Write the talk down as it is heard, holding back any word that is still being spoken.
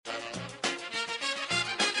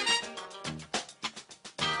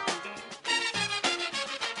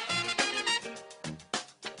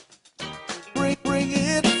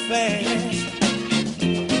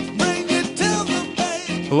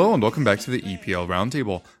Hello and welcome back to the EPL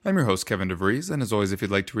Roundtable. I'm your host, Kevin DeVries, and as always, if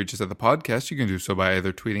you'd like to reach us at the podcast, you can do so by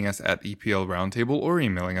either tweeting us at EPL Roundtable or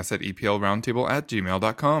emailing us at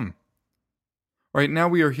eplroundtable@gmail.com. Right now,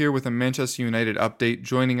 we are here with a Manchester United update.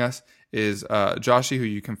 Joining us is Joshy, who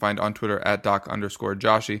you can find on Twitter at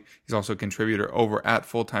doc_Joshy. He's also a contributor over at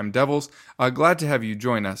Fulltime Devils. Glad to have you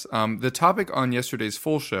join us. The topic on yesterday's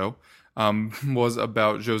full show was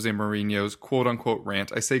about Jose Mourinho's quote-unquote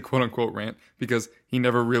rant. I say quote-unquote rant because he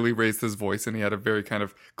never really raised his voice, and he had a very kind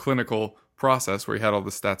of clinical process where he had all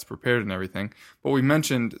the stats prepared and everything. But we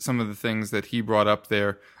mentioned some of the things that he brought up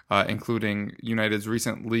there, including United's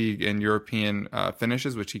recent league and European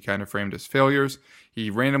finishes, which he kind of framed as failures. He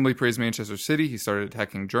randomly praised Manchester City. He started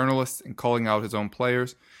attacking journalists and calling out his own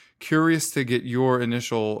players. Curious to get your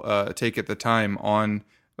initial take at the time on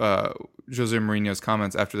Jose Mourinho's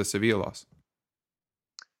comments after the Sevilla loss.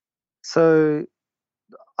 So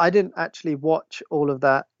I didn't actually watch all of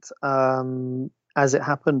that as it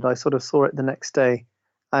happened. I sort of saw it the next day,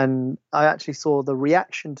 and I actually saw the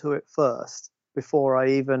reaction to it first before I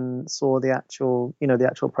even saw the actual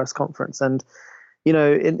press conference. And in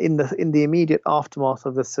the immediate aftermath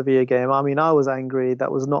of the Sevilla game, I mean, I was angry.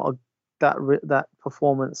 That was not that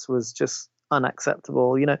performance was just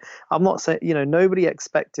unacceptable. I'm not saying, nobody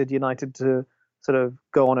expected United to sort of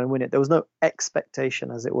go on and win it. There was no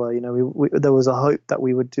expectation, as it were. There was a hope that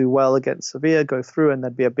we would do well against Sevilla, go through, and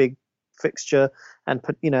there'd be a big fixture, and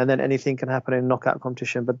and then anything can happen in knockout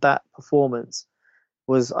competition. But that performance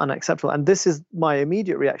was unacceptable. And this is my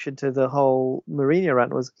immediate reaction to the whole Mourinho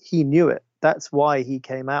rant, was he knew it. That's why he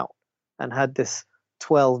came out and had this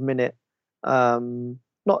 12-minute,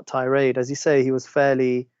 not tirade. As you say, he was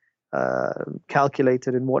fairly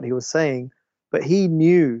calculated in what he was saying, but he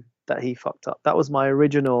knew that he fucked up. That was my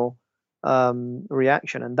original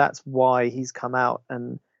reaction, and that's why he's come out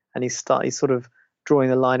and he's sort of drawing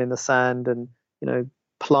the line in the sand and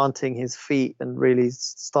planting his feet and really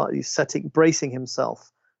bracing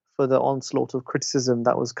himself for the onslaught of criticism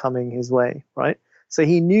that was coming his way, right? So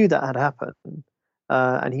he knew that had happened,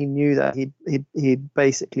 and he knew that he'd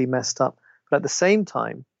basically messed up. But at the same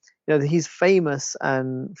time, he's famous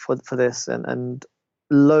and for this, and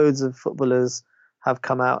loads of footballers have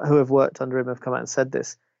come out who have worked under him have come out and said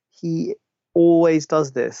this. He always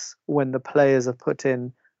does this when the players have put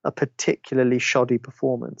in a particularly shoddy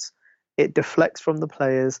performance. It deflects from the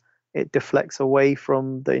players, it deflects away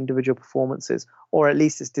from the individual performances, or at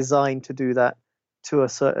least it's designed to do that to a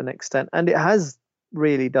certain extent. And it has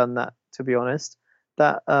really done that, to be honest.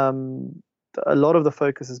 That a lot of the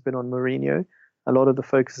focus has been on Mourinho. A lot of the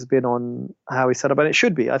focus has been on how he set up, and it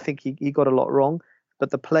should be. I think he got a lot wrong, but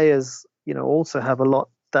the players, also have a lot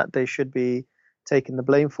that they should be taking the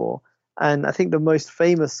blame for. And I think the most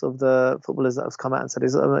famous of the footballers that has come out and said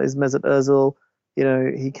is Mesut Ozil.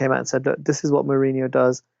 He came out and said that this is what Mourinho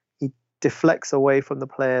does. He deflects away from the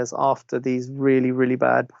players after these really, really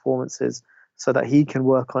bad performances so that he can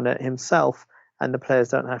work on it himself, and the players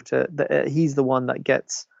don't have to. He's the one that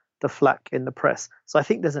gets the flack in the press. So I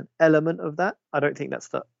think there's an element of that. I don't think that's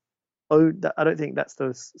the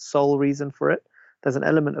sole reason for it. There's an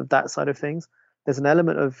element of that side of things. There's an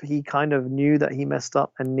element of he kind of knew that he messed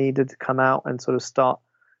up and needed to come out and sort of start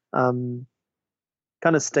kind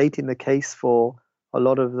of stating the case for a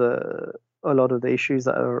lot of the issues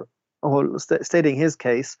that are, or stating his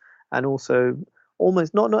case, and also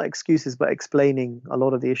almost not excuses, but explaining a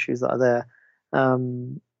lot of the issues that are there.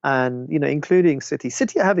 And including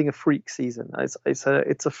City are having a freak season. It's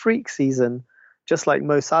a freak season, just like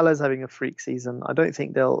Mo Salah's having a freak season. I don't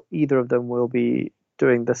think either of them will be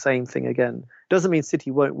doing the same thing again. Doesn't mean City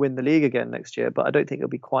won't win the league again next year, but I don't think it'll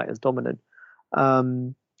be quite as dominant.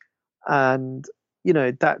 And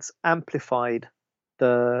that's amplified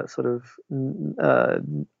the sort of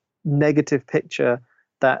negative picture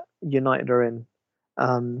that United are in.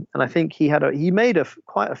 And I think he made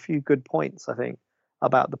quite a few good points, I think,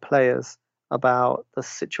 about the players, about the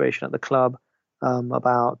situation at the club,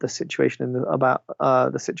 about the situation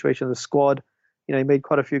the situation of the squad. He made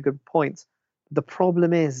quite a few good points. The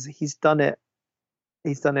problem is he's done it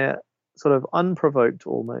sort of unprovoked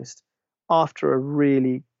almost, after a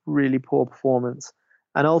really, really poor performance.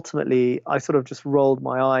 And ultimately, I sort of just rolled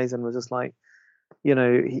my eyes and was just like,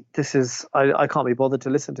 I can't be bothered to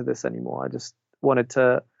listen to this anymore. I just wanted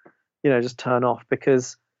to, just turn off,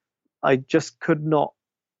 because I just could not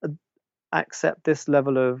accept this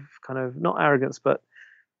level of kind of, not arrogance, but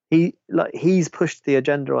he's pushed the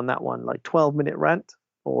agenda on that one, like 12-minute rant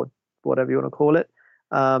or whatever you want to call it,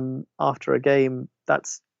 after a game.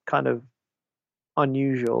 That's kind of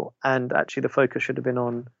unusual. And actually the focus should have been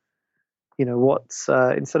on, what's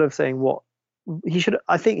instead of saying what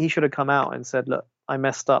I think he should have come out and said, look, I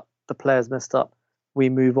messed up. The players messed up. We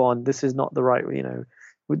move on. This is not the right,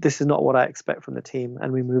 this is not what I expect from the team,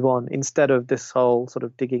 and we move on instead of this whole sort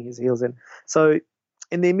of digging his heels in. So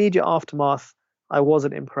in the immediate aftermath, I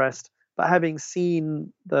wasn't impressed. But having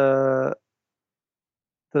seen the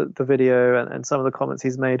video and some of the comments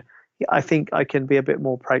he's made, I think I can be a bit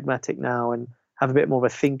more pragmatic now and have a bit more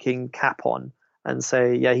of a thinking cap on and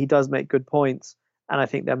say, yeah, he does make good points. And I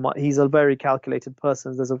think he's a very calculated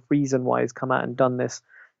person. There's a reason why he's come out and done this.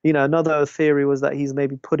 Another theory was that he's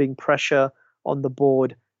maybe putting pressure on the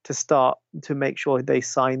board to make sure they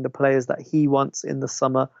sign the players that he wants in the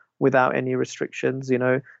summer without any restrictions.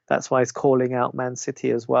 That's why he's calling out Man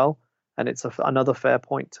City as well. And it's another fair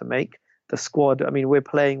point to make. The squad, I mean, we're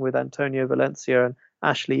playing with Antonio Valencia and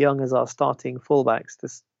Ashley Young as our starting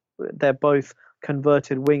fullbacks. They're both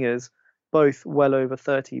converted wingers, both well over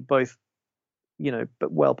 30, both,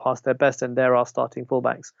 but well past their best, and they're our starting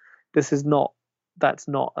fullbacks. That's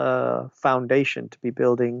not a foundation to be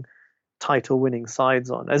building title-winning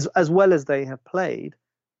sides on, as well as they have played.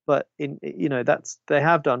 But they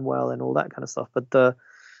have done well and all that kind of stuff. But the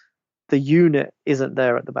unit isn't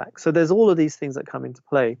there at the back. So there's all of these things that come into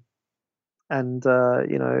play. And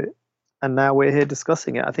and now we're here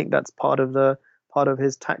discussing it. I think that's part of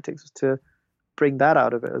his tactics to bring that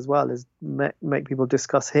out of it as well, is make people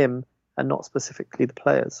discuss him and not specifically the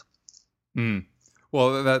players.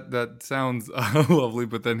 Well, that sounds lovely,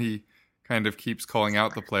 but then he kind of keeps calling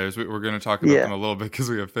out the players. We're going to talk about them a little bit because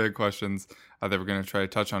we have fan questions that we're going to try to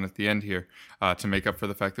touch on at the end here to make up for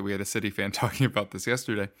the fact that we had a City fan talking about this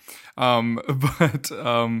yesterday. But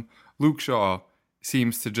Luke Shaw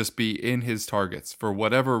seems to just be in his targets for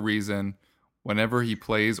whatever reason. Whenever he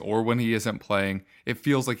plays or when he isn't playing, it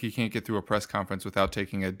feels like he can't get through a press conference without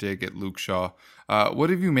taking a dig at Luke Shaw.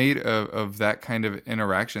 What have you made of that kind of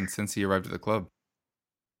interaction since he arrived at the club?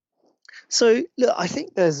 So look, I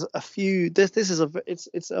think there's a few.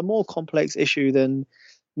 It's a more complex issue than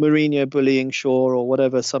Mourinho bullying Shaw or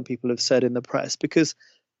whatever some people have said in the press, because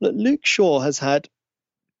look, Luke Shaw has had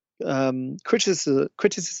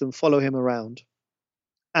criticism follow him around.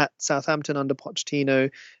 At Southampton under Pochettino,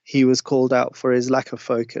 he was called out for his lack of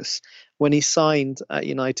focus. When he signed at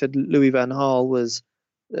United, Louis van Gaal was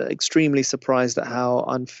extremely surprised at how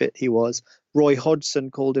unfit he was. Roy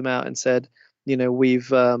Hodgson called him out and said, we've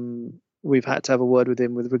had to have a word with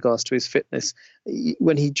him with regards to his fitness.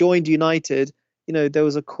 When he joined United, there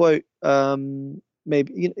was a quote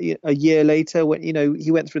maybe a year later when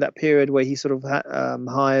he went through that period where he sort of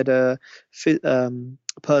hired a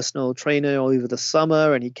personal trainer over the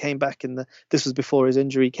summer, and he came back this was before his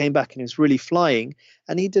injury. He came back and he was really flying,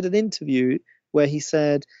 and he did an interview where he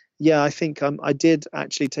said, yeah, I think I did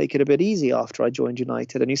actually take it a bit easy after I joined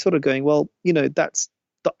United. And he's sort of going, well, that's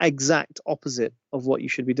the exact opposite of what you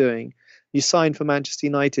should be doing. You sign for Manchester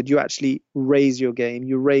United, you actually raise your game,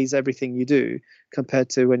 you raise everything you do, compared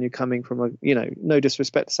to when you're coming from no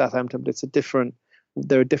disrespect to Southampton, but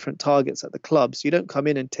there are different targets at the club. So you don't come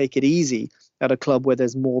in and take it easy at a club where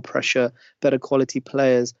there's more pressure, better quality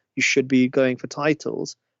players. You should be going for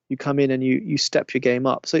titles. You come in and you step your game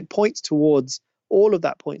up. So it points towards, all of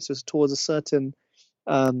that points us towards a certain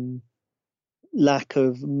lack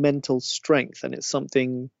of mental strength. And it's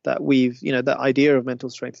something that that idea of mental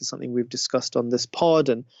strength is something we've discussed on this pod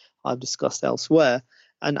and I've discussed elsewhere.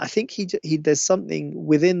 And I think there's something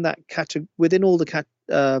within that category, within all the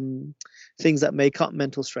things that make up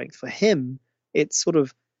mental strength for him. It's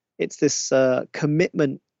this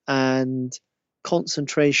commitment and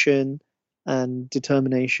concentration and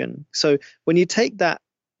determination. So when you take that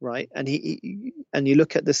right, and you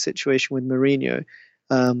look at this situation with Mourinho,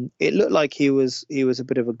 it looked like he was a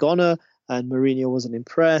bit of a goner, and Mourinho wasn't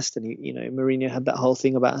impressed. And Mourinho had that whole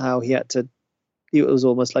thing about how it was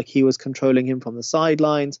almost like he was controlling him from the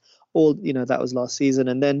sidelines. That was last season.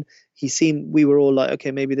 And then we were all like,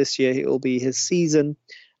 okay, maybe this year it will be his season.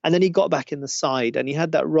 And then he got back in the side, and he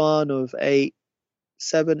had that run of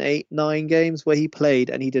 7, 8, 9 games where he played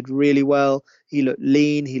and he did really well. He looked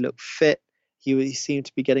lean, he looked fit. He seemed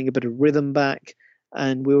to be getting a bit of rhythm back.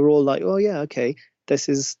 And we were all like, oh yeah, okay, this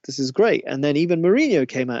is great. And then even Mourinho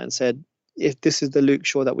came out and said, if this is the Luke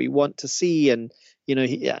Shaw that we want to see, and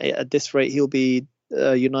at this rate he'll be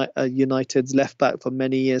United's left back for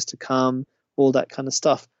many years to come, all that kind of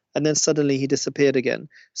stuff. And then suddenly he disappeared again.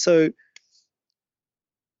 So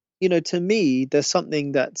to me, there's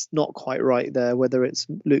something that's not quite right there, whether it's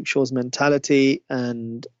Luke Shaw's mentality,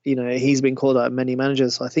 and he's been called out many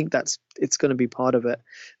managers. So I think it's going to be part of it,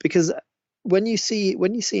 because when you see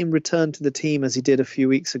him return to the team as he did a few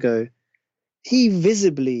weeks ago, he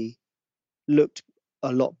visibly looked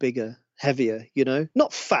a lot bigger, heavier,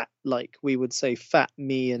 not fat like we would say fat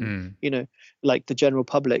me and, like the general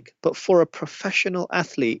public, but for a professional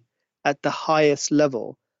athlete at the highest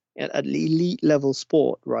level, at elite level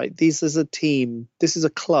sport, right? This is a team, this is a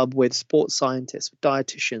club with sports scientists, with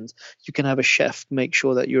dietitians. You can have a chef make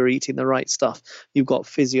sure that you're eating the right stuff. You've got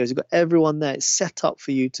physios, you've got everyone there. It's set up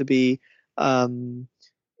for you to be, in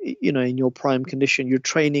your prime condition. You're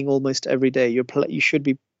training almost every day. You should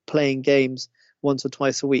be playing games once or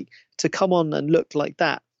twice a week. To come on and look like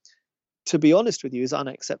that, to be honest with you, is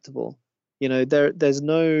unacceptable. There's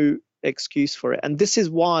no excuse for it. And this is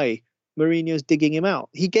why Mourinho's digging him out.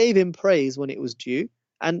 He gave him praise when it was due,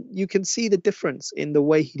 and you can see the difference in the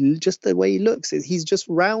way he looks. He's just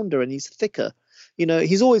rounder and he's thicker.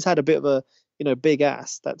 He's always had a bit of a big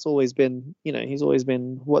ass. That's always been, he's always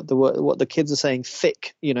been what the kids are saying,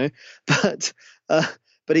 thick.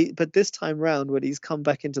 But this time round, when he's come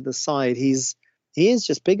back into the side, he is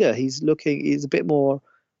just bigger. He's a bit more.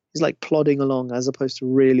 He's like plodding along as opposed to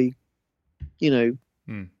really,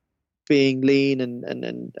 being lean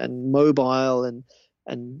and mobile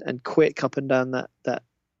and quick up and down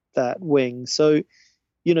that wing. So,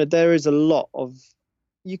 there is a lot of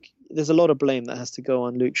there's a lot of blame that has to go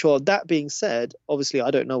on Luke Shaw. That being said, obviously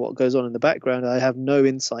I don't know what goes on in the background. I have no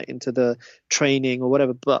insight into the training or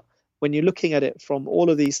whatever. But when you're looking at it from all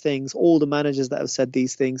of these things, all the managers that have said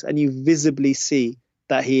these things, and you visibly see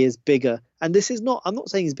that he is bigger. And I'm not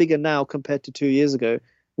saying he's bigger now compared to 2 years ago,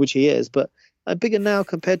 which he is, but bigger now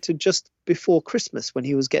compared to just before Christmas when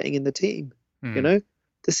he was getting in the team.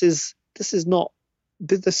 This is not,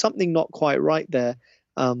 there's something not quite right there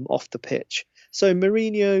off the pitch. So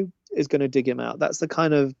Mourinho is going to dig him out. That's the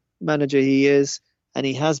kind of manager he is, and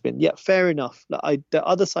he has been. Yeah, fair enough. The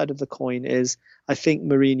other side of the coin is I think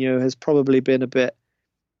Mourinho has probably been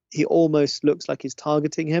he almost looks like he's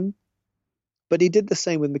targeting him. But he did the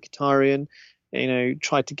same with Mkhitaryan,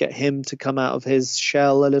 tried to get him to come out of his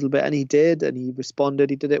shell a little bit, and he did, and he responded.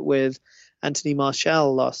 He did it with Anthony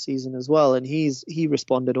Martial last season as well, and he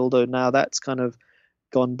responded, although now that's kind of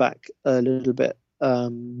gone back a little bit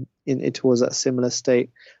towards that similar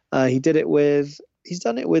state. He's done it with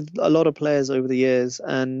a lot of players over the years,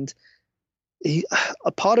 and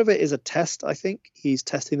a part of it is a test. I think he's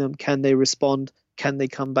testing them. Can they respond? Can they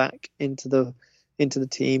come back into the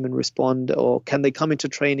team and respond, or can they come into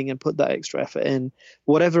training and put that extra effort in?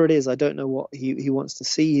 Whatever it is, I don't know what he wants to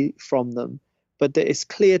see from them, but it's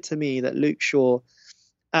clear to me that Luke Shaw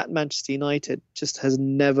at Manchester United just has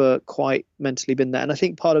never quite mentally been there. And I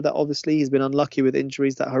think part of that, obviously, he's been unlucky with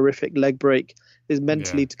injuries. That horrific leg break is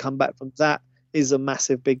mentally to come back from that is a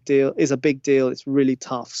big deal. It's really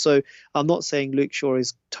tough. So I'm not saying Luke Shaw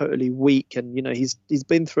is totally weak, and he's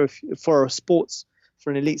been through for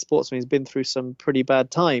an elite sportsman, he's been through some pretty bad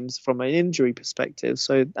times from an injury perspective.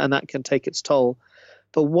 So, and that can take its toll.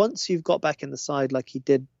 But once you've got back in the side like he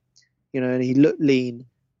did, and he looked lean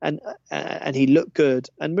and he looked good,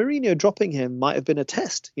 and Mourinho dropping him might have been a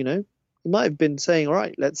test. He might have been saying, all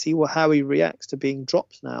right, let's see how he reacts to being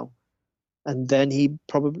dropped now. And then he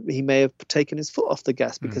may have taken his foot off the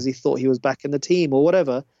gas because he thought he was back in the team or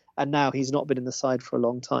whatever. And now he's not been in the side for a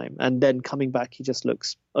long time. And then coming back, he just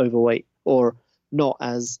looks overweight or not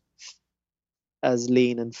as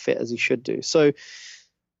lean and fit as he should do. So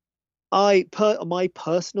my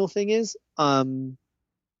personal thing is,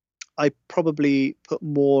 I probably put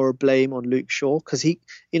more blame on Luke Shaw because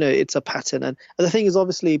it's a pattern. And the thing is,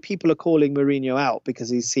 obviously, people are calling Mourinho out because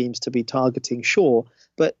he seems to be targeting Shaw.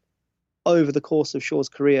 But over the course of Shaw's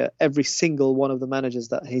career, every single one of the managers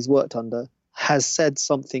that he's worked under has said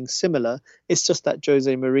something similar. It's just that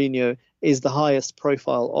Jose Mourinho is the highest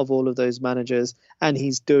profile of all of those managers, and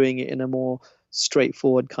he's doing it in a more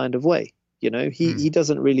straightforward kind of way. He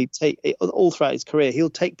doesn't really take it all throughout his career. He'll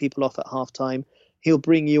take people off at halftime. He'll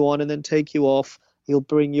bring you on and then take you off. He'll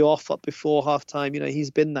bring you off up before halftime.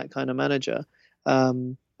 He's been that kind of manager,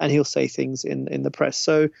 and he'll say things in the press.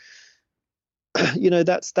 So,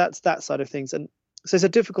 that's that side of things. And so it's a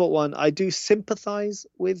difficult one. I do sympathize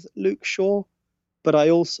with Luke Shaw, but I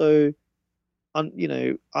also,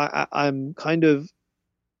 I'm kind of,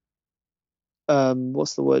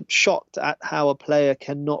 shocked at how a player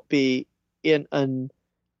cannot be in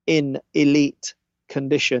elite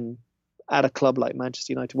condition at a club like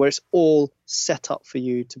Manchester United, where it's all set up for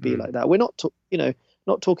you to be like that. We're not,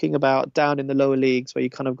 not talking about down in the lower leagues where you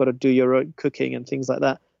kind of got to do your own cooking and things like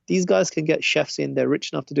that. These guys can get chefs in. They're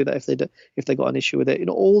rich enough to do that if they got an issue with it.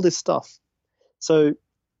 All this stuff. So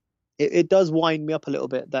it does wind me up a little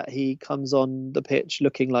bit that he comes on the pitch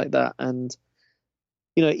looking like that, and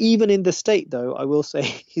Even in the state, though, I will say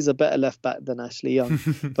he's a better left back than Ashley Young.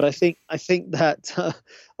 But I think that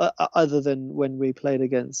other than when we played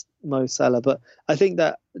against Mo Salah, but I think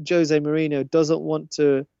that Jose Mourinho doesn't want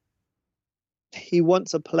to. He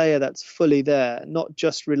wants a player that's fully there, not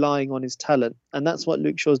just relying on his talent, and that's what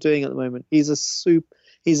Luke Shaw's doing at the moment. He's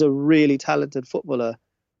a really talented footballer,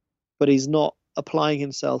 but he's not applying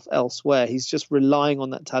himself elsewhere. He's just relying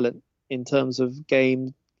on that talent in terms of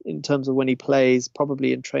game, in terms of when he plays,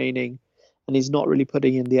 probably in training, and he's not really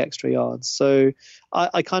putting in the extra yards. So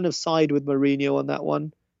I kind of side with Mourinho on that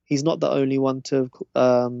one. He's not the only one to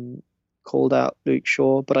have called out Luke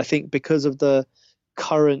Shaw, but I think because of the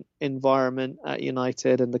current environment at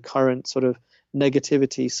United and the current sort of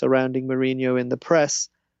negativity surrounding Mourinho in the press,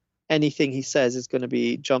 anything he says is going to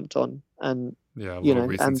be jumped on. And yeah, a little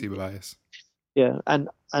recency bias. Yeah, and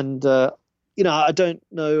I don't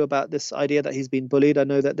know about this idea that he's been bullied. I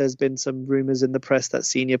know that there's been some rumors in the press that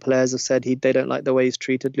senior players have said they don't like the way he's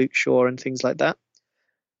treated Luke Shaw and things like that.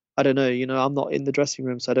 I don't know. I'm not in the dressing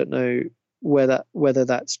room, so I don't know whether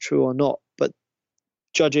that's true or not. But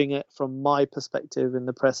judging it from my perspective in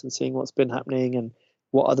the press and seeing what's been happening and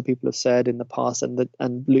what other people have said in the past and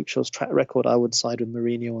Luke Shaw's track record, I would side with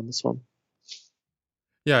Mourinho on this one.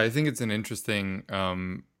 Yeah, I think it's an interesting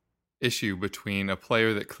issue between a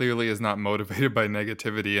player that clearly is not motivated by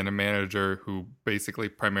negativity and a manager who basically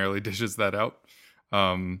primarily dishes that out.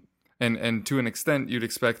 And to an extent, you'd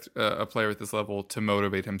expect a player at this level to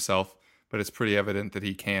motivate himself, but it's pretty evident that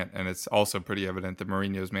he can't. And it's also pretty evident that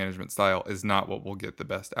Mourinho's management style is not what will get the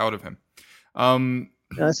best out of him.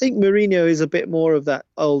 I think Mourinho is a bit more of that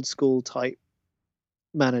old school type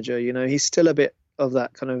manager. He's still a bit of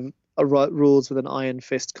that kind of rules with an iron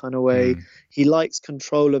fist kind of way. He likes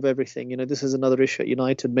control of everything. This is another issue at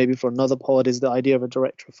United, maybe for another pod, is the idea of a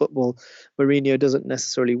director of football. Mourinho doesn't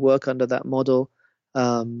necessarily work under that model.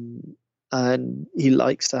 And he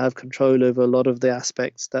likes to have control over a lot of the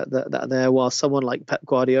aspects that are there, while someone like Pep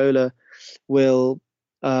Guardiola will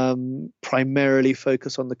primarily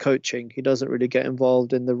focus on the coaching. He doesn't really get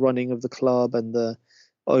involved in the running of the club and the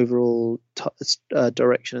overall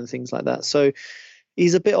direction and things like that. So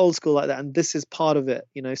he's a bit old school like that, and this is part of it.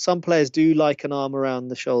 Some players do like an arm around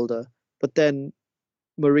the shoulder, but then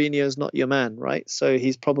Mourinho's not your man, right? So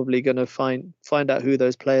he's probably going to find out who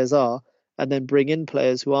those players are and then bring in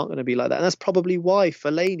players who aren't going to be like that. And that's probably why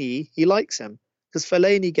Fellaini, he likes him, because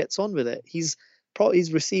Fellaini gets on with it. He's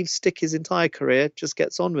received stick his entire career, just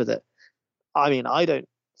gets on with it. I mean, I don't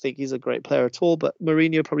think he's a great player at all, but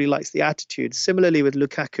Mourinho probably likes the attitude. Similarly with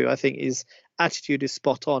Lukaku, I think his attitude is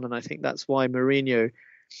spot on, and I think that's why Mourinho,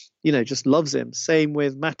 just loves him. Same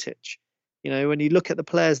with Matic. When you look at the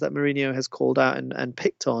players that Mourinho has called out and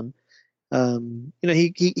picked on,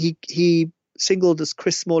 he singled as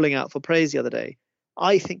Chris Smalling out for praise the other day.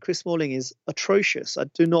 I think Chris Smalling is atrocious. I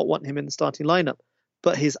do not want him in the starting lineup.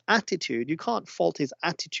 But his attitude, you can't fault his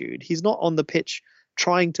attitude. He's not on the pitch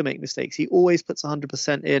trying to make mistakes. He always puts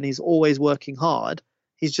 100% in. He's always working hard.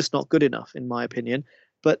 He's just not good enough, in my opinion.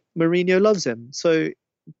 But Mourinho loves him. So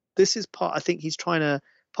this is part, I think he's trying to,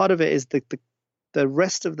 part of it is the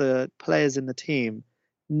rest of the players in the team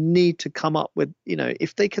need to come up with,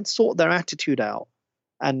 if they can sort their attitude out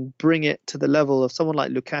and bring it to the level of someone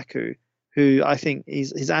like Lukaku, who I think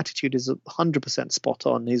his attitude is 100% spot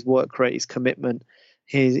on, his work rate, his commitment.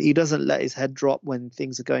 He doesn't let his head drop when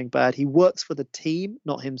things are going bad. He works for the team,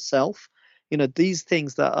 not himself. These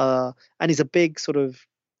things that are, and he's a big sort of,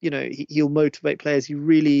 he'll motivate players. He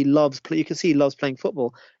really loves play. You can see he loves playing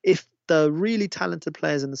football. If the really talented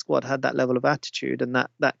players in the squad had that level of attitude and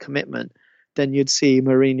that commitment, then you'd see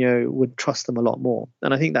Mourinho would trust them a lot more.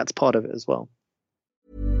 And I think that's part of it as well.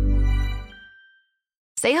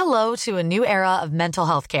 Say hello to a new era of mental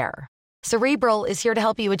health care. Cerebral is here to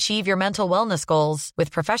help you achieve your mental wellness goals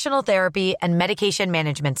with professional therapy and medication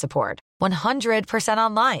management support. 100%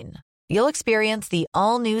 online. You'll experience the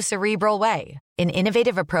all-new Cerebral Way, an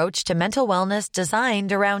innovative approach to mental wellness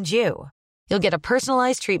designed around you. You'll get a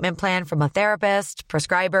personalized treatment plan from a therapist,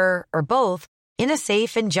 prescriber, or both in a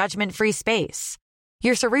safe and judgment-free space.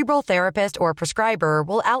 Your Cerebral therapist or prescriber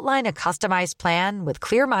will outline a customized plan with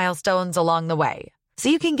clear milestones along the way, so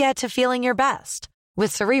you can get to feeling your best.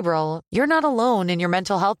 With Cerebral, you're not alone in your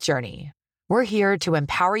mental health journey. We're here to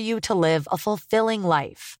empower you to live a fulfilling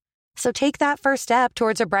life. So take that first step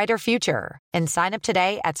towards a brighter future and sign up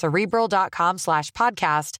today at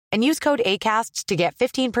Cerebral.com/podcast and use code ACAST to get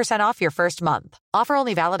 15% off your first month. Offer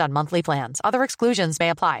only valid on monthly plans. Other exclusions may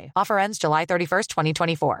apply. Offer ends July 31st,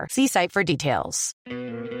 2024. See site for details.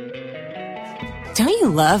 Don't you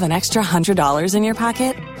love an extra $100 in your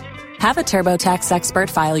pocket? Have a TurboTax expert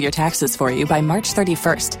file your taxes for you by March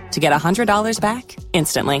 31st to get $100 back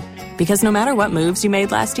instantly. Because no matter what moves you made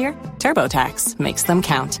last year, TurboTax makes them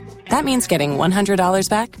count. That means getting $100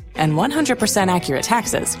 back and 100% accurate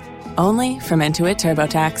taxes, only from Intuit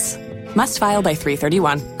TurboTax. Must file by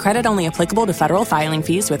 3/31. Credit only applicable to federal filing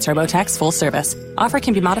fees with TurboTax full service. Offer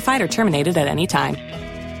can be modified or terminated at any time.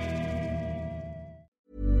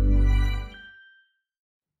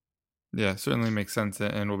 Yeah, certainly makes sense,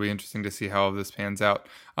 and will be interesting to see how all this pans out.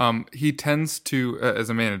 He tends to, as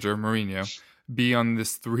a manager, Mourinho, be on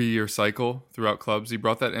this 3-year cycle throughout clubs. He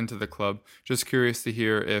brought that into the club. Just curious to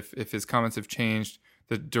hear if his comments have changed,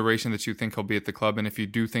 the duration that you think he'll be at the club, and if you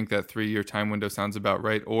do think that 3-year time window sounds about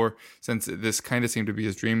right, or since this kind of seemed to be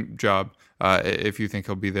his dream job, if you think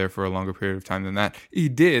he'll be there for a longer period of time than that. He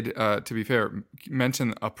did, to be fair,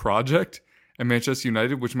 mention a project at Manchester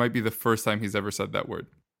United, which might be the first time he's ever said that word.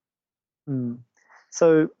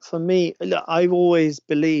 So for me, look, I've always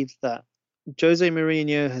believed that Jose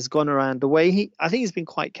Mourinho has gone around the way I think he's been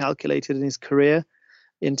quite calculated in his career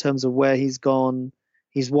in terms of where he's gone.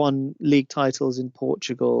 He's won league titles in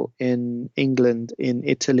Portugal, in England, in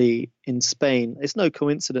Italy, in Spain. It's no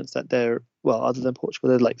coincidence that they're, well, other than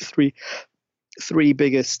Portugal, they're like three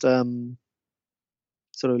biggest sort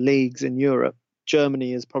of leagues in Europe.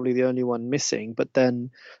 Germany is probably the only one missing, but then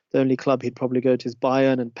the only club he'd probably go to is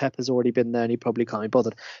Bayern, and Pep has already been there and he probably can't be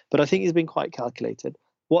bothered. But I think he's been quite calculated.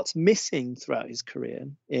 What's missing throughout his career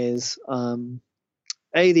is an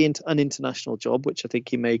international job, which I think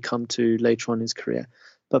he may come to later on in his career.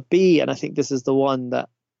 But B, and I think this is the one that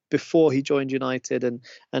before he joined United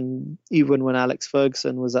and even when Alex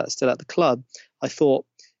Ferguson was still at the club, I thought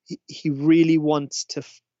he really wants to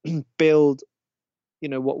build,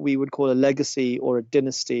 what we would call a legacy or a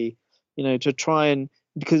dynasty, to try and,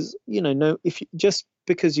 because, just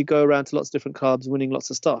because you go around to lots of different clubs, winning lots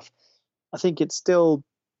of stuff, I think it still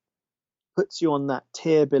puts you on that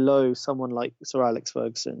tier below someone like Sir Alex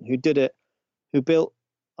Ferguson, who built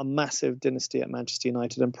a massive dynasty at Manchester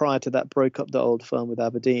United, and prior to that broke up the old firm with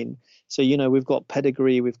Aberdeen. So, we've got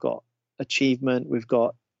pedigree, we've got achievement, we've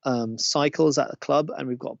got cycles at the club, and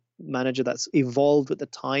we've got manager that's evolved with the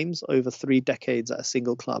times over 3 decades at a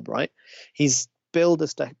single club, right? He's built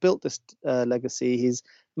this legacy. He's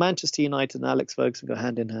Manchester United and Alex Ferguson go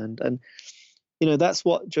hand in hand, and that's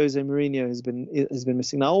what Jose Mourinho has been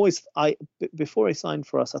missing. Now, before he signed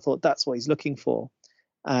for us, I thought that's what he's looking for,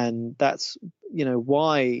 and that's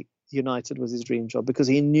why United was his dream job, because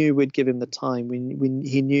he knew we'd give him the time.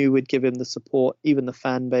 He knew we'd give him the support, even the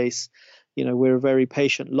fan base. We're a very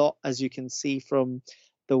patient lot, as you can see from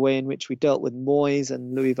the way in which we dealt with Moyes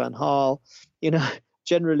and Louis van Gaal.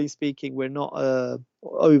 Generally speaking, we're not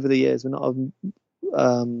over the years, we're not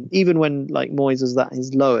even when like Moyes was at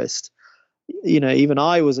his lowest, even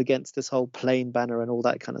I was against this whole plain banner and all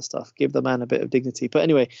that kind of stuff. Give the man a bit of dignity. But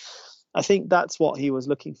anyway, I think that's what he was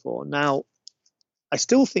looking for. Now, I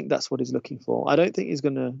still think that's what he's looking for. I don't think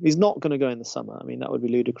he's not going to go in the summer. I mean, that would be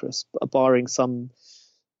ludicrous, barring some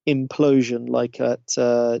implosion like at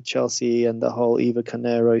Chelsea and the whole Eva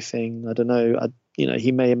Canero thing. I don't know.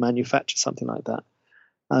 He may manufacture something like that.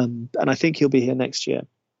 And I think he'll be here next year.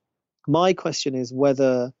 My question is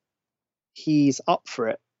whether he's up for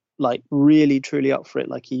it, like really, truly up for it,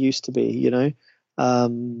 like he used to be,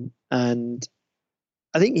 and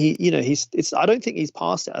I think I don't think he's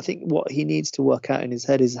past it. I think what he needs to work out in his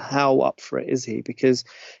head is how up for it is he, because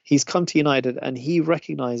he's come to United and he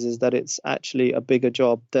recognizes that it's actually a bigger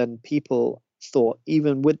job than people thought,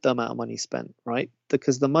 even with the amount of money spent, right?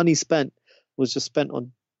 Because the money spent was just spent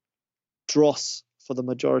on dross for the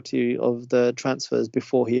majority of the transfers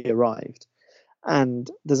before he arrived. And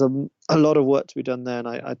there's a lot of work to be done there. And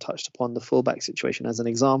I touched upon the fullback situation as an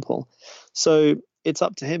example. So it's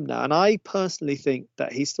up to him now. And I personally think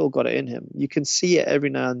that he's still got it in him. You can see it every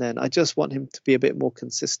now and then. I just want him to be a bit more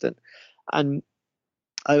consistent. And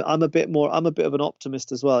I'm a bit of an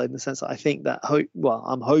optimist as well, in the sense that I think that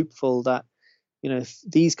I'm hopeful that,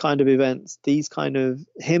 these kind of events, these kind of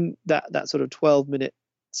him, that sort of 12-minute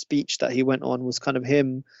speech that he went on was kind of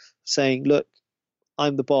him saying, look,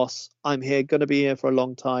 I'm the boss. I'm here, going to be here for a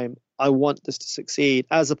long time. I want this to succeed,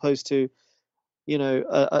 as opposed to,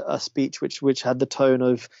 a speech which had the tone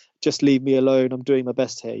of just leave me alone. I'm doing my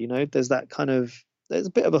best here. There's a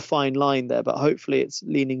bit of a fine line there, but hopefully it's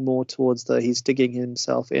leaning more towards he's digging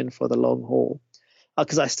himself in for the long haul.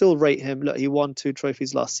 Because I still rate him. Look, he won 2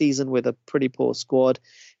 trophies last season with a pretty poor squad.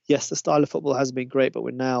 Yes, the style of football hasn't been great, but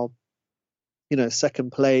we're now,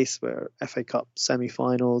 second place. We're FA Cup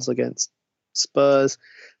semi-finals against Spurs.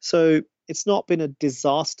 So it's not been a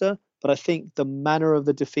disaster, but I think the manner of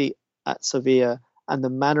the defeat at Sevilla and the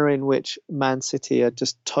manner in which Man City are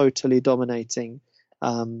just totally dominating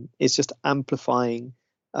is just amplifying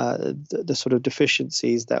the sort of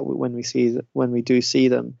deficiencies that when we do see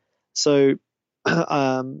them. So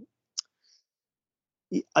I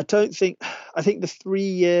think the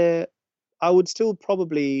 3-year, I would still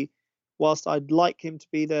probably, whilst I'd like him to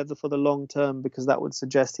be there for the long term, because that would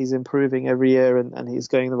suggest he's improving every year and he's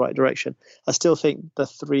going in the right direction, I still think the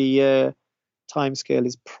 3-year timescale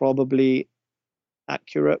is probably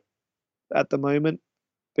accurate at the moment,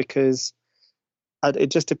 because it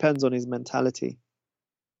just depends on his mentality.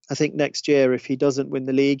 I think next year, if he doesn't win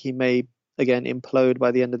the league, he may again implode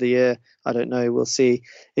by the end of the year. I don't know. We'll see.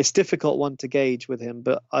 It's a difficult one to gauge with him,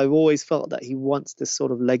 but I've always felt that he wants this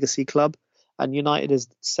sort of legacy club, and United is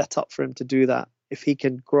set up for him to do that. If he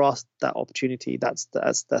can grasp that opportunity, that's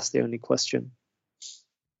the only question.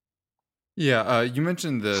 Yeah, you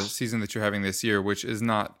mentioned the season that you're having this year, which is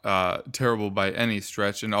not terrible by any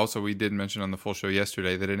stretch. And also, we did mention on the full show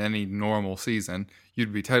yesterday that in any normal season,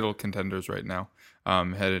 you'd be title contenders right now,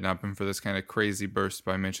 had it not been for this kind of crazy burst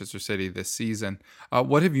by Manchester City this season.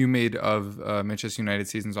 What have you made of Manchester United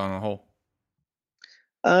seasons on the whole?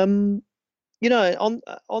 On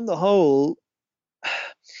the whole,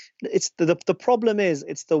 it's the problem is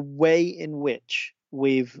it's the way in which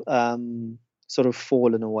we've sort of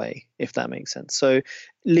fallen away, if that makes sense. So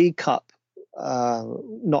League Cup,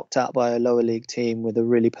 knocked out by a lower league team with a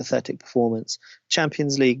really pathetic performance.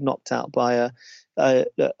 Champions League knocked out by a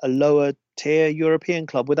lower tier European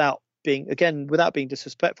club without being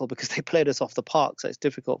disrespectful, because they played us off the park, so it's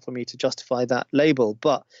difficult for me to justify that label.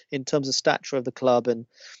 But in terms of stature of the club and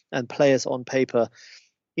players on paper,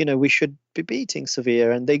 we should be beating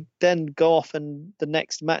Sevilla, and they then go off and the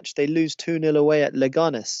next match they lose 2-0 away at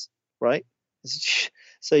Leganes, right?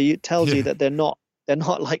 So it tells you that they're not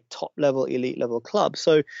like top level, elite level clubs.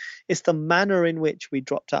 So it's the manner in which we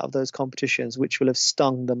dropped out of those competitions which will have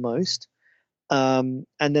stung the most. And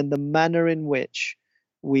then the manner in which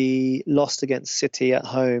we lost against City at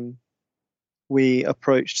home, we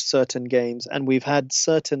approached certain games, and we've had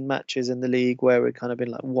certain matches in the league where we've kind of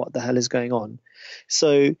been like, what the hell is going on?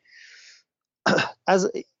 So let's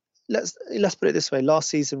put it this way. Last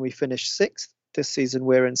season we finished 6th. This season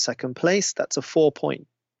we're in 2nd place. That's a 4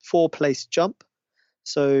 place jump.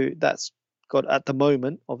 So that's got, at the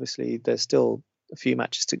moment, obviously there's still a few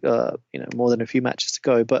matches to go, more than a few matches to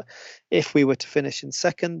go. But if we were to finish in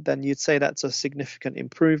 2nd, then you'd say that's a significant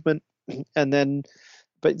improvement.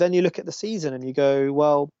 But then you look at the season and you go,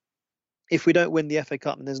 well, if we don't win the FA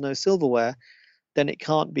Cup and there's no silverware, then it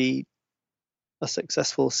can't be a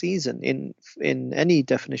successful season in any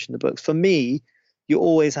definition of the books. For me, you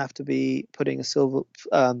always have to be putting a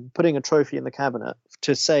trophy in the cabinet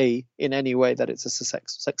to say in any way that it's a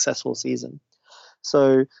successful season.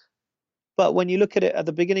 So, but when you look at it at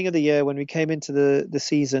the beginning of the year, when we came into the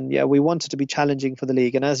season, we wanted to be challenging for the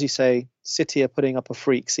league. And as you say, City are putting up a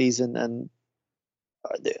freak season, and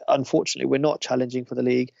unfortunately, we're not challenging for the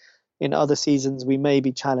league. In other seasons, we may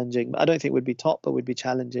be challenging. I don't think we'd be top, but we'd be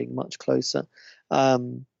challenging much closer.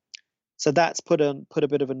 So that's put a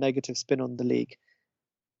bit of a negative spin on the league.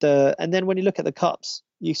 And then when you look at the cups,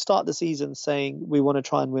 you start the season saying we want to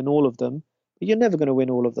try and win all of them, but you're never going to win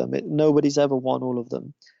all of them. Nobody's ever won all of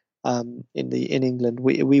them. In England,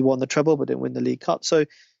 we won the treble but didn't win the League Cup. So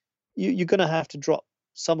you're going to have to drop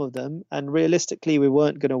some of them. And realistically, we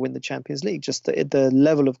weren't going to win the Champions League. Just the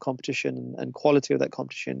level of competition and quality of that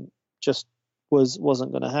competition just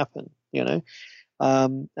wasn't going to happen.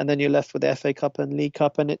 And then you're left with the FA Cup and League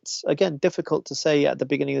Cup, and it's, again, difficult to say at the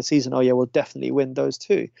beginning of the season, we'll definitely win those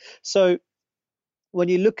two. So when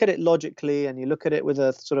you look at it logically and you look at it with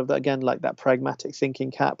a sort of, again, like that pragmatic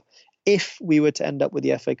thinking cap, if we were to end up with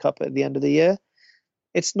the FA Cup at the end of the year,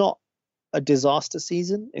 it's not a disaster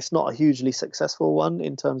season. It's not a hugely successful one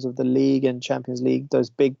in terms of the league and Champions League, those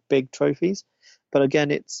big Trophies. But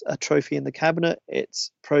again, it's a trophy in the cabinet.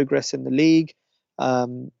 It's progress in the league.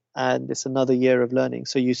 And it's another year of learning.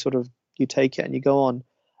 So you take it and you go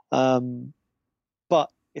on. But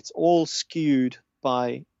it's all skewed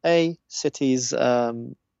by A, City's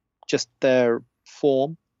just their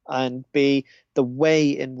form, and B, the way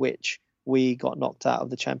in which we got knocked out of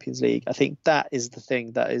the Champions League. I think that is the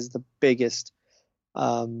thing that is the biggest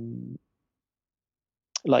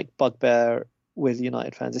bugbear with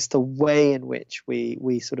United fans. It's the way in which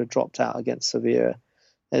we sort of dropped out against Sevilla.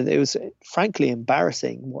 And it was frankly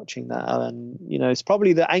embarrassing watching that. And, it's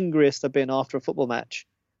probably the angriest I've been after a football match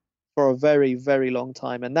for a very, very long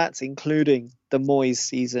time. And that's including the Moyes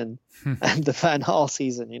season and the Van Gaal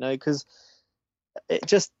season, because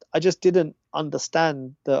I just didn't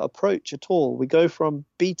understand the approach at all. We go from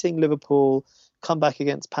beating Liverpool, come back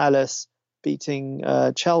against Palace, beating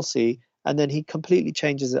Chelsea, and then he completely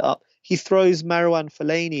changes it up. He throws Marouane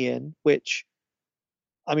Fellaini in, which,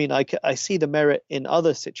 I mean, I see the merit in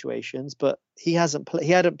other situations, but he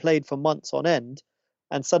hadn't played for months on end,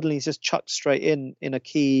 and suddenly he's just chucked straight in a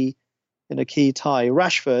key tie.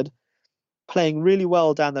 Rashford, playing really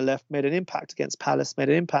well down the left, made an impact against Palace, made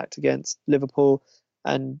an impact against Liverpool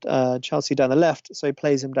and Chelsea down the left, so he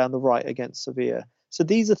plays him down the right against Sevilla. So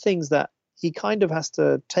these are things that he kind of has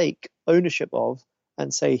to take ownership of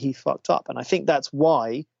and say he fucked up. And I think that's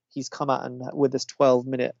why he's come out and with this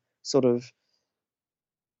 12-minute sort of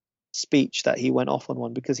speech that he went off on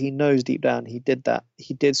one, because he knows deep down he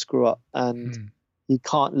did screw up, and he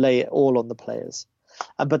can't lay it all on the players.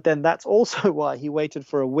 But then that's also why he waited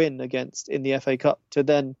for a win in the FA Cup to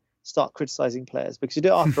then start criticizing players, because you do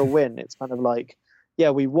it after a win. It's kind of like,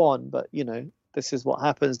 yeah, we won, but this is what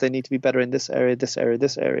happens. They need to be better in this area, this area,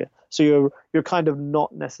 this area. So you're kind of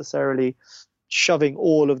not necessarily shoving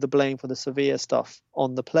all of the blame for the Sevilla stuff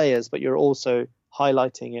on the players, but you're also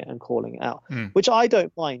highlighting it and calling it out, which I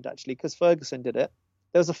don't mind actually, because Ferguson did it.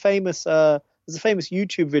 There's a famous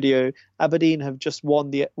YouTube video. Aberdeen have just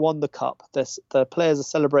won the cup. The players are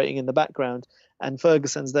celebrating in the background, and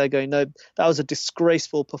Ferguson's there going, "No, that was a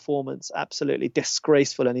disgraceful performance, absolutely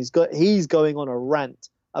disgraceful." And he's going on a rant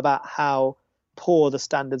about how poor the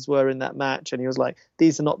standards were in that match, and he was like,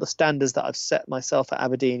 "These are not the standards that I've set myself at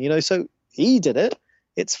Aberdeen." So he did it.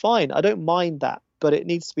 It's fine. I don't mind that, but it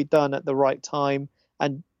needs to be done at the right time.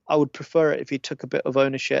 And I would prefer it if he took a bit of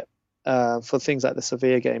ownership for things like the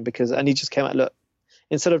Sevilla game, and he just came out, look,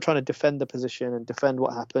 instead of trying to defend the position and defend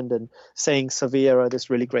what happened and saying Sevilla are this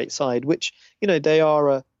really great side, which, they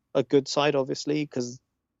are a good side, obviously, because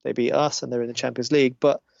they beat us and they're in the Champions League,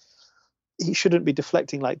 but he shouldn't be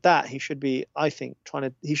deflecting like that. He should be, I think,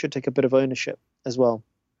 he should take a bit of ownership as well.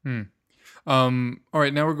 All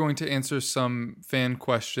right, now we're going to answer some fan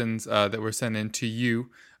questions that were sent in to you.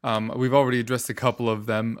 We've already addressed a couple of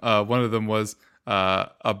them. One of them was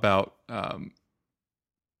about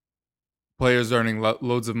players earning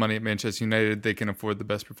loads of money at Manchester United. They can afford the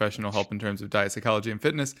best professional help in terms of diet, psychology, and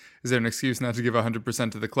fitness. Is there an excuse not to give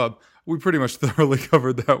 100% to the club? We pretty much thoroughly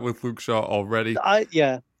covered that with Luke Shaw already. I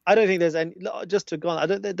don't think there's any. Just to go on, I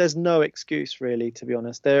don't think there's no excuse really. To be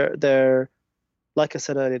honest, they're like I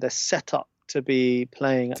said earlier, they're set up to be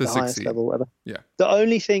playing at the highest level, whatever. Yeah. The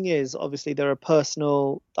only thing is, obviously, there are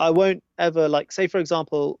personal. I won't ever say, for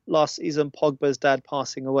example, last season, Pogba's dad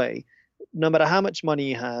passing away. No matter how much money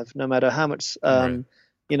you have, no matter how much,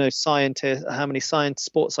 scientists, how many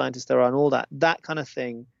sports scientists there are, and all that kind of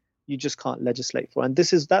thing, you just can't legislate for. And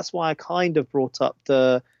that's why I kind of brought up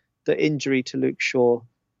the injury to Luke Shaw.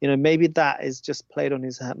 Maybe that is just played on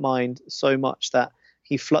his mind so much that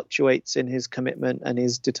he fluctuates in his commitment and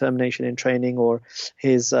his determination in training, or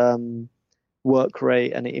his work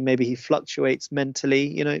rate, and maybe he fluctuates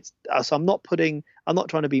mentally. So I'm not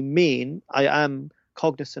trying to be mean. I am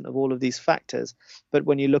cognizant of all of these factors, but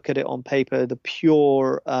when you look at it on paper, the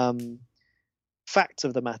pure facts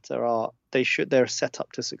of the matter are they're set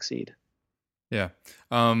up to succeed. Yeah.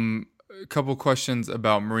 A couple questions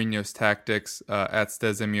about Mourinho's tactics. At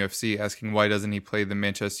Stes MUFC asking, why doesn't he play the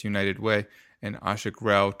Manchester United way? And Ashik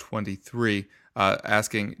Rao 23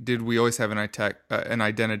 asking, did we always have an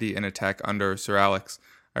identity in attack under Sir Alex?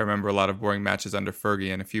 I remember a lot of boring matches under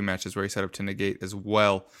Fergie and a few matches where he set up to negate as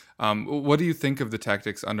well. What do you think of the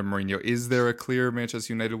tactics under Mourinho? Is there a clear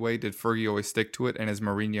Manchester United way? Did Fergie always stick to it, and is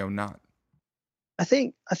Mourinho not? I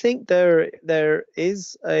think there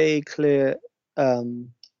is a clear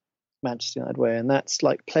Manchester United way, and that's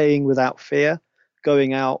like playing without fear,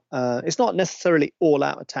 going out. It's not necessarily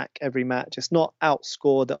all-out attack every match. It's not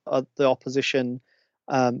outscore the opposition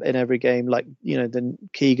in every game, like the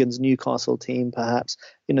Keegan's Newcastle team, perhaps.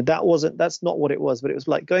 That's not what it was, but it was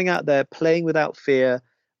like going out there, playing without fear,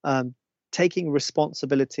 taking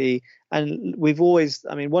responsibility. And we've always,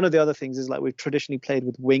 one of the other things is like we've traditionally played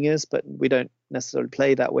with wingers, but we don't necessarily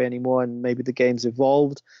play that way anymore. And maybe the game's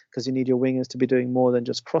evolved because you need your wingers to be doing more than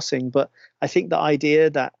just crossing. But I think the idea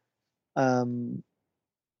that going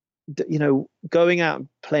out and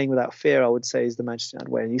playing without fear, I would say, is the Manchester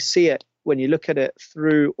United way. And you see it when you look at it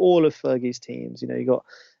through all of Fergie's teams. You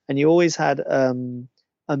always had a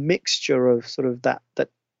mixture of sort of that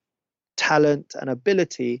talent and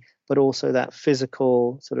ability, but also that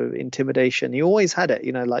physical sort of intimidation. You always had it.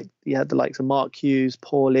 Like you had the likes of Mark Hughes,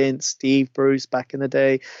 Paul Ince, Steve Bruce back in the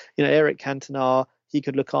day. Eric Cantona, he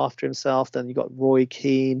could look after himself. Then you got Roy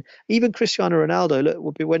Keane, even Cristiano Ronaldo.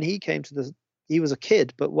 Look, when he came to he was a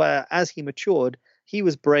kid, but as he matured, he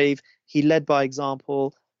was brave. He led by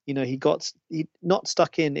example. he not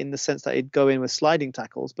stuck in the sense that he'd go in with sliding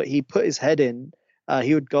tackles, but he put his head in.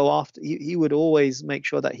 He would go after. He would always make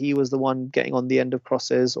sure that he was the one getting on the end of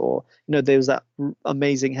crosses. Or there was that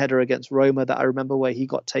amazing header against Roma that I remember where he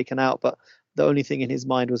got taken out, but the only thing in his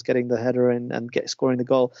mind was getting the header in and scoring the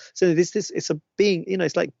goal. So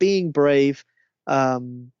it's like being brave,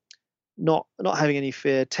 not having any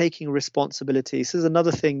fear, taking responsibility. This is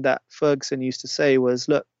another thing that Ferguson used to say was,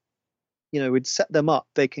 look, we'd set them up,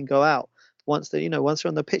 they can go out. Once they're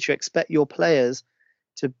on the pitch, you expect your players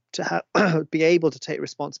to be able to take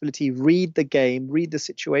responsibility, read the game, read the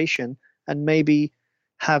situation, and maybe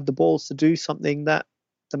have the balls to do something that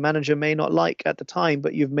the manager may not like at the time,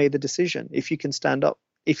 but you've made the decision. If you can stand up,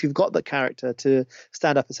 if you've got the character to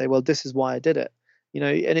stand up and say, well, this is why I did it,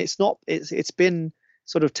 and it's been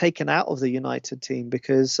sort of taken out of the United team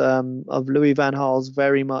because of Louis van Gaal's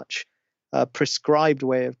very much prescribed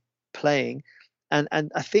way of playing. And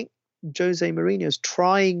I think Jose Mourinho is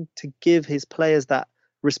trying to give his players that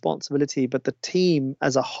responsibility, but the team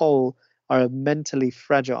as a whole are mentally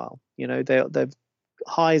fragile. They've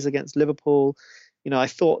highs against Liverpool. I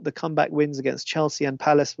thought the comeback wins against Chelsea and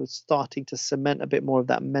Palace was starting to cement a bit more of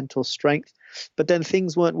that mental strength, but then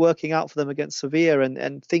things weren't working out for them against Sevilla,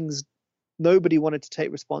 and nobody wanted to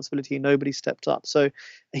take responsibility, nobody stepped up. So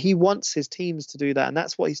he wants his teams to do that, and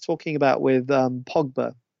that's what he's talking about with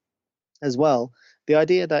Pogba as well. The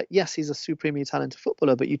idea that, yes, he's a supremely talented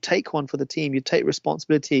footballer, but you take one for the team, you take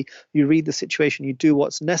responsibility, you read the situation, you do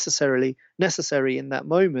what's necessary in that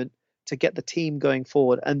moment to get the team going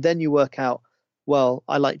forward. And then you work out, well,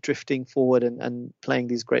 I like drifting forward and playing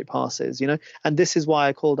these great passes, And this is why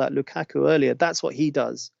I called out Lukaku earlier. That's what he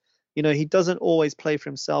does. He doesn't always play for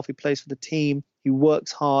himself. He plays for the team. He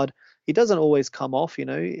works hard. He doesn't always come off,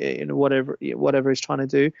 whatever he's trying to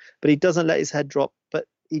do, but he doesn't let his head drop. But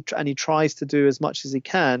he tries to do as much as he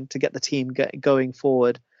can to get the team going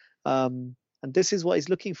forward. And this is what he's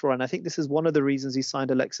looking for. And I think this is one of the reasons he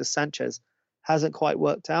signed Alexis Sanchez. Hasn't quite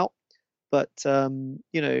worked out, but the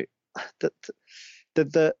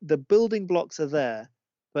building blocks are there.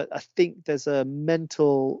 But I think there's a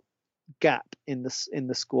mental gap in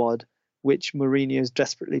the squad which Mourinho is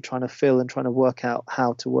desperately trying to fill and trying to work out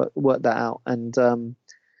how to work that out. And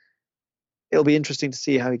it'll be interesting to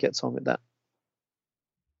see how he gets on with that.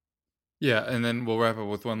 Yeah, and then we'll wrap up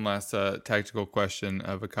with one last tactical question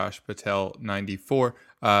of Akash Patel 94,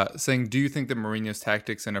 saying, do you think that Mourinho's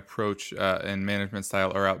tactics and approach and management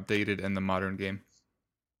style are outdated in the modern game?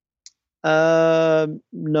 No,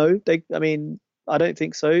 I don't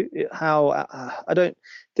think so.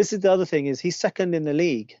 This is the other thing is he's second in the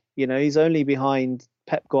league. He's only behind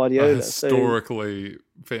Pep Guardiola. Historically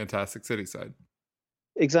fantastic City side.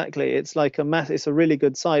 Exactly. It's like it's a really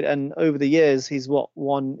good side. And over the years,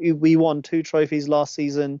 we won 2 trophies last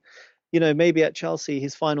season. Maybe at Chelsea,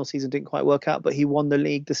 his final season didn't quite work out, but he won the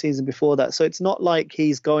league the season before that. So it's not like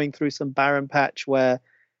he's going through some barren patch where,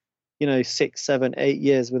 6, 7, 8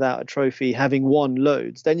 years without a trophy, having won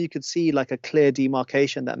loads. Then you could see like a clear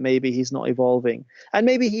demarcation that maybe he's not evolving, and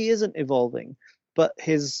maybe he isn't evolving, but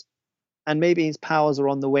maybe his powers are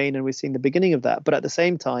on the wane and we're seeing the beginning of that. But at the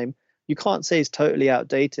same time, you can't say he's totally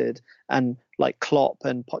outdated, and like Klopp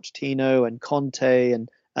and Pochettino and Conte and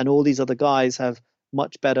all these other guys have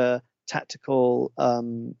much better tactical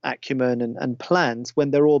acumen and plans when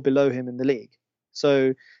they're all below him in the league.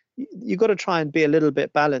 So you've got to try and be a little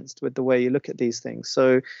bit balanced with the way you look at these things.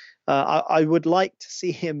 So I would like to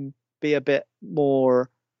see him be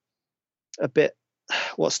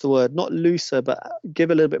what's the word? Not looser, but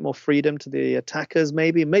give a little bit more freedom to the attackers.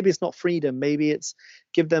 Maybe it's not freedom. Maybe it's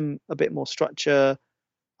give them a bit more structure.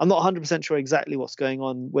 I'm not 100% sure exactly what's going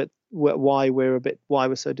on with why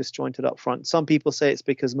we're so disjointed up front. Some people say it's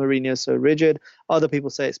because Mourinho is so rigid. Other people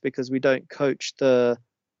say it's because we don't coach sort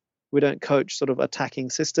of attacking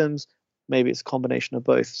systems. Maybe it's a combination of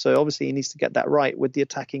both. So obviously he needs to get that right with the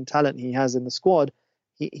attacking talent he has in the squad.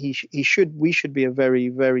 We should be a very,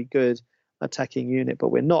 very good attacking unit, but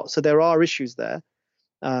we're not. So there are issues there.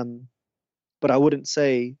 But I wouldn't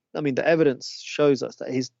say, the evidence shows us that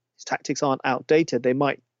his tactics aren't outdated. It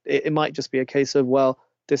might just be a case of, well,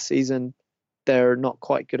 this season they're not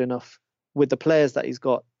quite good enough with the players that he's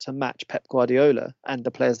got to match Pep Guardiola and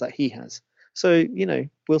the players that he has. So,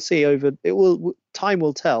 we'll see time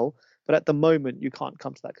will tell, but at the moment you can't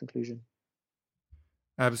come to that conclusion.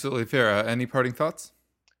 Absolutely fair. Any parting thoughts?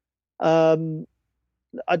 I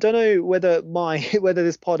don't know whether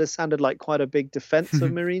this pod has sounded like quite a big defense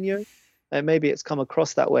of Mourinho. Maybe it's come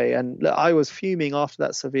across that way. And look, I was fuming after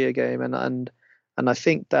that Sevilla game, and I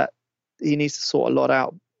think that he needs to sort a lot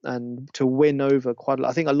out and to win over quite a lot.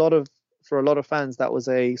 I think a lot of for a lot of fans, that was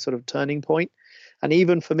a sort of turning point. And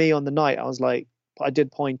even for me on the night, I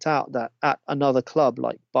did point out that at another club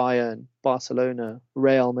like Bayern, Barcelona,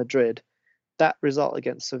 Real Madrid, that result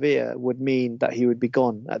against Sevilla would mean that he would be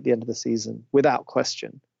gone at the end of the season without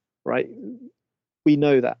question, right? We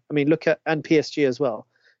know that. I mean, look at, and PSG as well.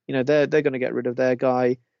 They're going to get rid of their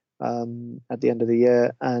guy at the end of the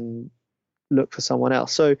year and look for someone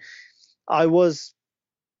else. So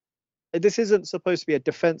this isn't supposed to be a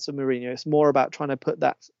defense of Mourinho. It's more about trying to put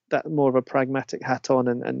that more of a pragmatic hat on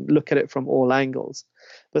and look at it from all angles.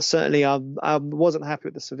 But certainly I wasn't happy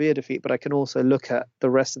with the Sevilla defeat, but I can also look at the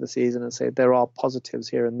rest of the season and say there are positives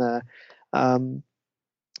here and there. And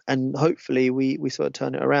hopefully we sort of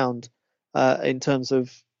turn it around in terms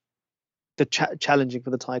of the challenging for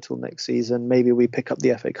the title next season. Maybe we pick up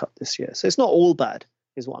the FA Cup this year. So it's not all bad,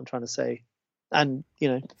 is what I'm trying to say. And,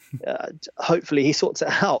 hopefully he sorts it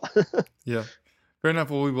out. Yeah, fair enough.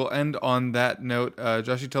 Well, we will end on that note.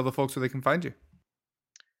 Josh, you tell the folks where they can find you.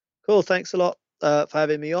 Cool. Thanks a lot for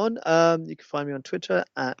having me on. You can find me on Twitter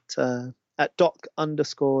at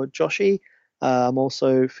doc_Joshi. I'm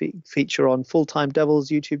also feature on Full Time Devils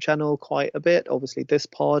YouTube channel quite a bit. Obviously this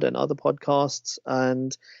pod and other podcasts.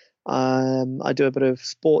 And I do a bit of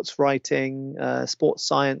sports writing, sports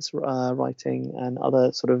science writing, and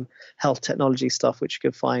other sort of health technology stuff, which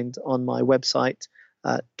you can find on my website,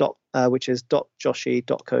 which is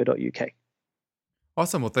docjoshi.co.uk.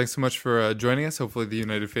 Awesome. Well, thanks so much for joining us. Hopefully the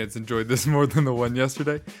United fans enjoyed this more than the one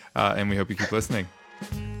yesterday, and we hope you keep listening.